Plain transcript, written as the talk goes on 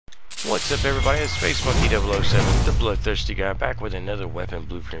What's up, everybody? It's Space Monkey 007, the bloodthirsty guy, back with another weapon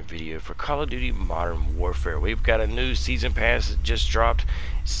blueprint video for Call of Duty Modern Warfare. We've got a new season pass that just dropped,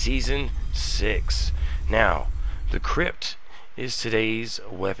 Season 6. Now, the Crypt is today's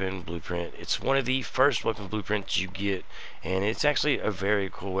weapon blueprint. It's one of the first weapon blueprints you get, and it's actually a very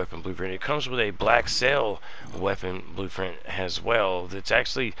cool weapon blueprint. It comes with a black cell weapon blueprint as well that's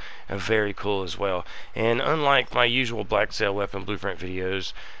actually very cool as well. And unlike my usual black cell weapon blueprint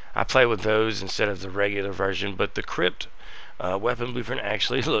videos, I play with those instead of the regular version, but the Crypt weapon blueprint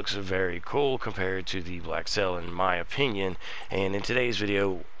actually looks very cool compared to the black cell in my opinion. And in today's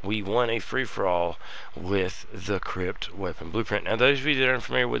video we won a free-for-all with the Crypt weapon blueprint. Now, those of you that are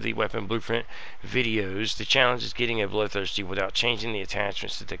unfamiliar with the weapon blueprint videos, the challenge is getting a bloodthirsty without changing the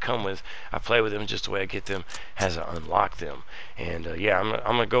attachments that they come with. I play with them just the way I get them as I unlock them. And yeah,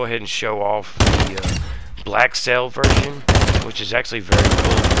 I'm gonna go ahead and show off the black cell version, which is actually very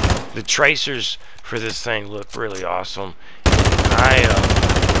cool. The tracers for this thing look really awesome. I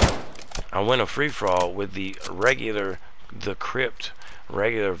went a free-for-all with the Crypt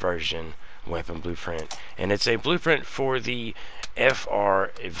regular version weapon blueprint, and it's a blueprint for the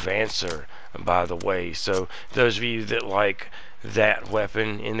FR Advancer, by the way. So those of you that like that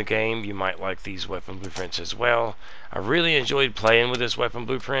weapon in the game, you might like these weapon blueprints as well. I really enjoyed playing with this weapon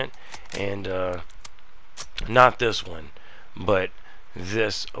blueprint, and not this one, but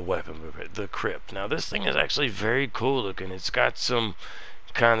this weapon blueprint, the Crypt. Now, this thing is actually very cool looking. It's got some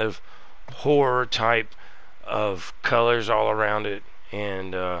kind of horror type of colors all around it,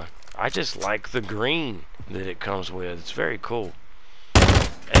 and I just like the green that it comes with. It's very cool,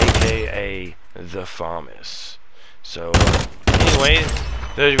 aka the FAMAS. So anyway,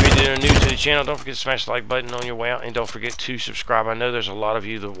 those of you that are new to the channel, don't forget to smash the like button on your way out, and don't forget to subscribe. I know there's a lot of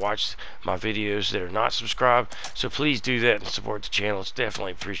you that watch my videos that are not subscribed, so please do that and support the channel. It's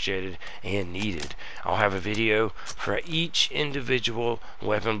definitely appreciated and needed. I'll have a video for each individual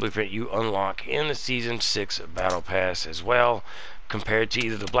weapon blueprint you unlock in the Season 6 Battle Pass as well, compared to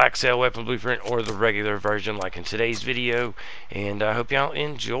either the black cell weapon blueprint or the regular version like in today's video. And I hope y'all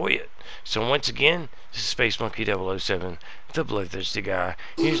enjoy it. So once again, this is Space Monkey 007, the bloodthirsty guy.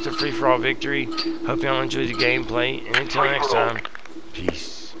 Here's the free-for-all victory. Hope y'all enjoy the gameplay, and until next time,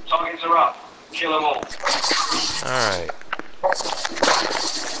 peace. Targets are up. Kill them all. Alright.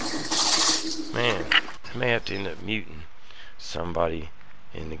 Man, I may have to end up muting somebody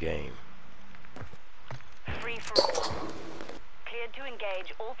in the game. Free for all. Cleared to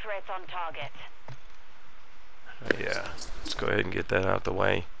engage all threats on target. Yeah, let's go ahead and get that out the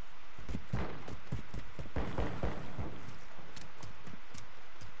way.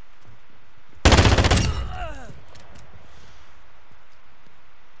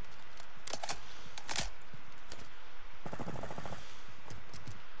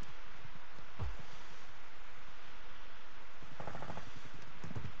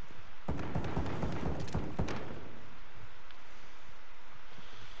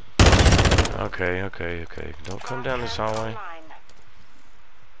 Okay. Don't come down this hallway.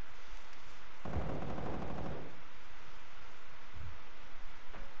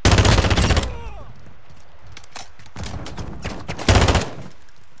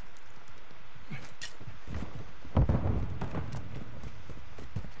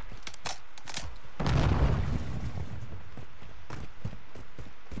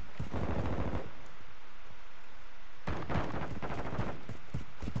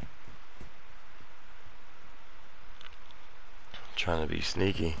 Trying to be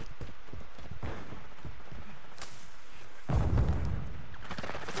sneaky.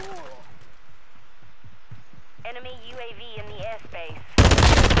 Enemy UAV in the airspace.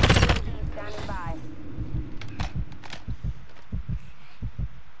 UAV standing by.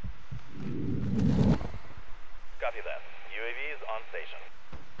 Copy that. UAV is on station.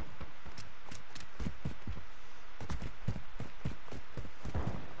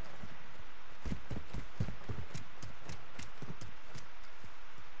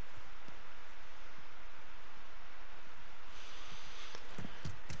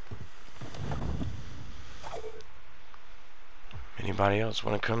 Anybody else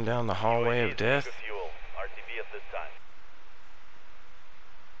want to come down the hallway of death? Fuel. RTV at this time.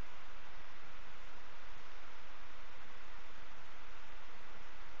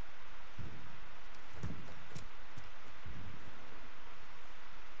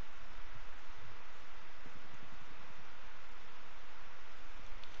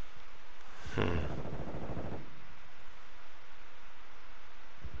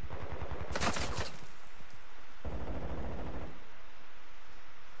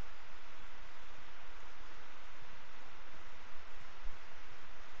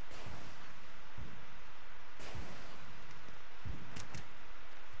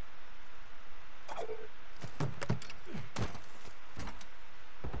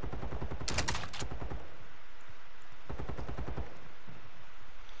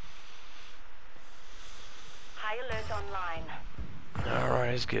 online.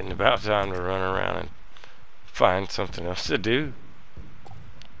 Alright, it's getting about time to run around and find something else to do.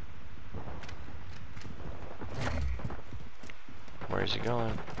 Where's he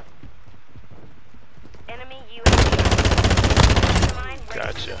going? Enemy UAV. Mine ready to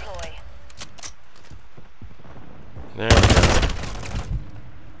Gotcha. deploy. There we go.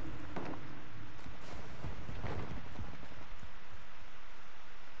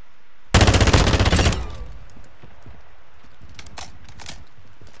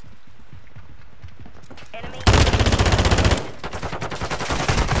 Enemy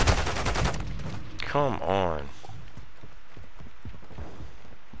Come on.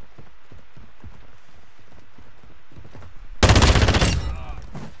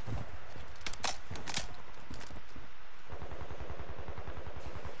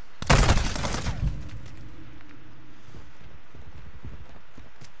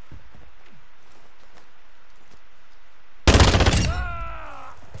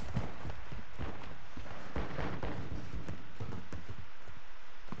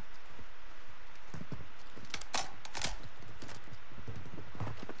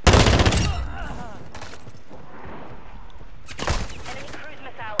 cruise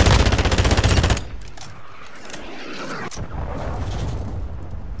missile.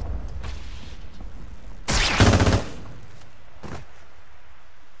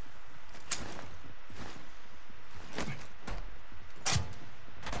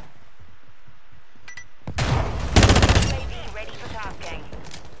 UAV ready for tasking.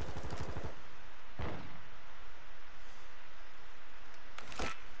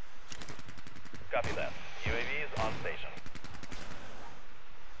 Copy that. UAV is on station.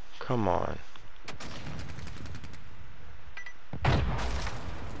 Come on.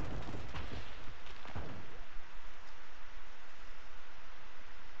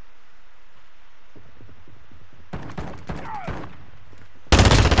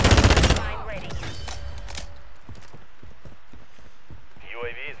 Mine ready.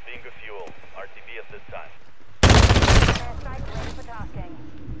 UAV is being refueled. RTB at this time. Airstrike ready for tasking.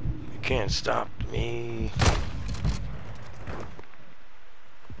 You can't stop me.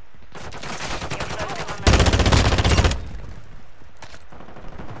 You're closing on the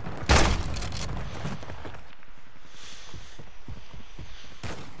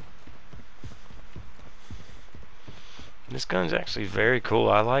This gun's actually very cool.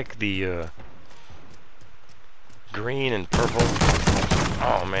 I like the green and purple.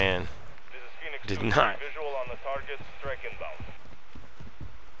 Oh man, This is Phoenix Did 2. not. Visual on the target. Strike inbound.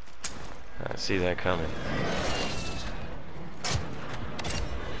 I see that coming.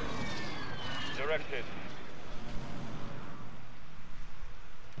 Direct hit.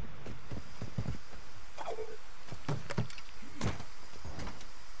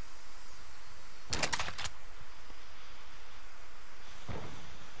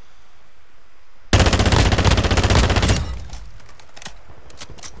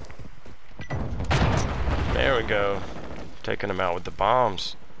 There we go. Taking them out with the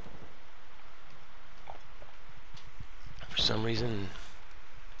bombs. For some reason,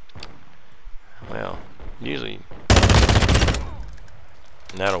 well, usually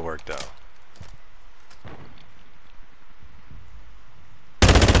that'll work though.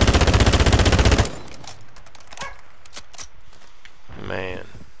 Man,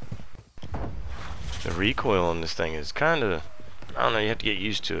 the recoil on this thing is kind of, I don't know, you have to get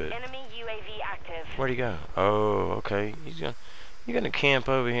used to it. enemy UAV active. Where'd he go? Oh, okay. You're gonna camp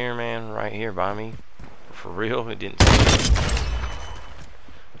over here, man, right here by me. For real? It didn't see me.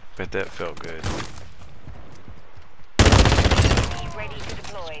 Bet that felt good. UAV ready to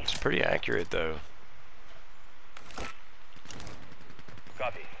deploy. It's pretty accurate though.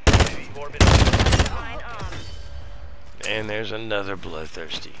 Copy. UAV orbit. Mine armed. And there's another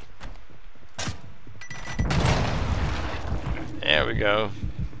bloodthirsty. There we go.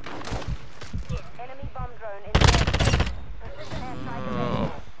 Enemy bomb drone in the precision airstrike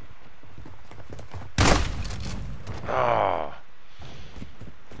available. Oh.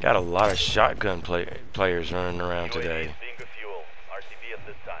 Got a lot of shotgun players running around UAV today. is being refueled. RTB at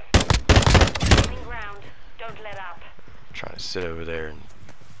this time. Gaining ground. Don't let up. Trying to sit over there and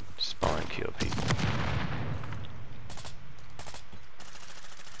spawn kill people.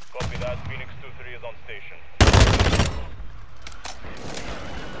 Copy that. Phoenix 2-3 is on station.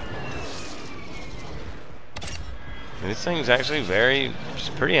 And this thing's actually it's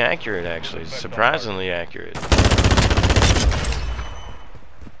pretty accurate actually. It's surprisingly accurate.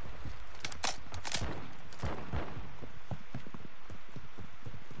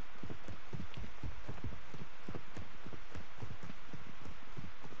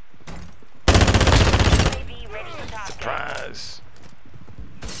 UAV ready for tasking. guys.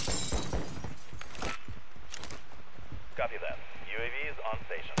 Copy that. UAV is on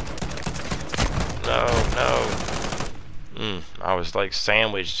station. No. I was like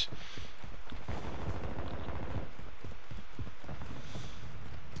sandwiched.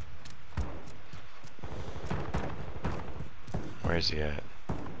 Where's he at?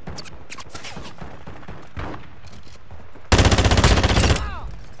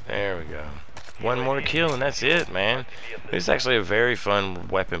 There we go. One more kill and that's it, man. It's actually a very fun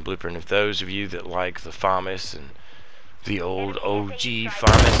weapon blueprint. If those of you that like the FAMAS and the old OG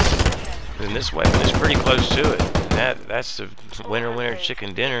FAMAS, then this weapon is pretty close to it. That's the winner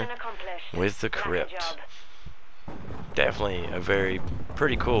chicken dinner with the Crypt. Definitely a very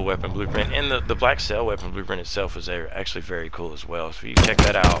pretty cool weapon blueprint, and the black cell weapon blueprint itself is actually very cool as well. So you check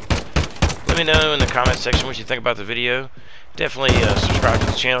that out. Let me know in the comment section what you think about the video. Definitely subscribe to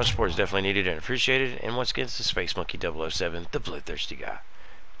the channel. Support is definitely needed and appreciated. And once again, it's the Space Monkey 007, the bloodthirsty guy.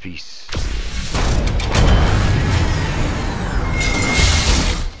 Peace.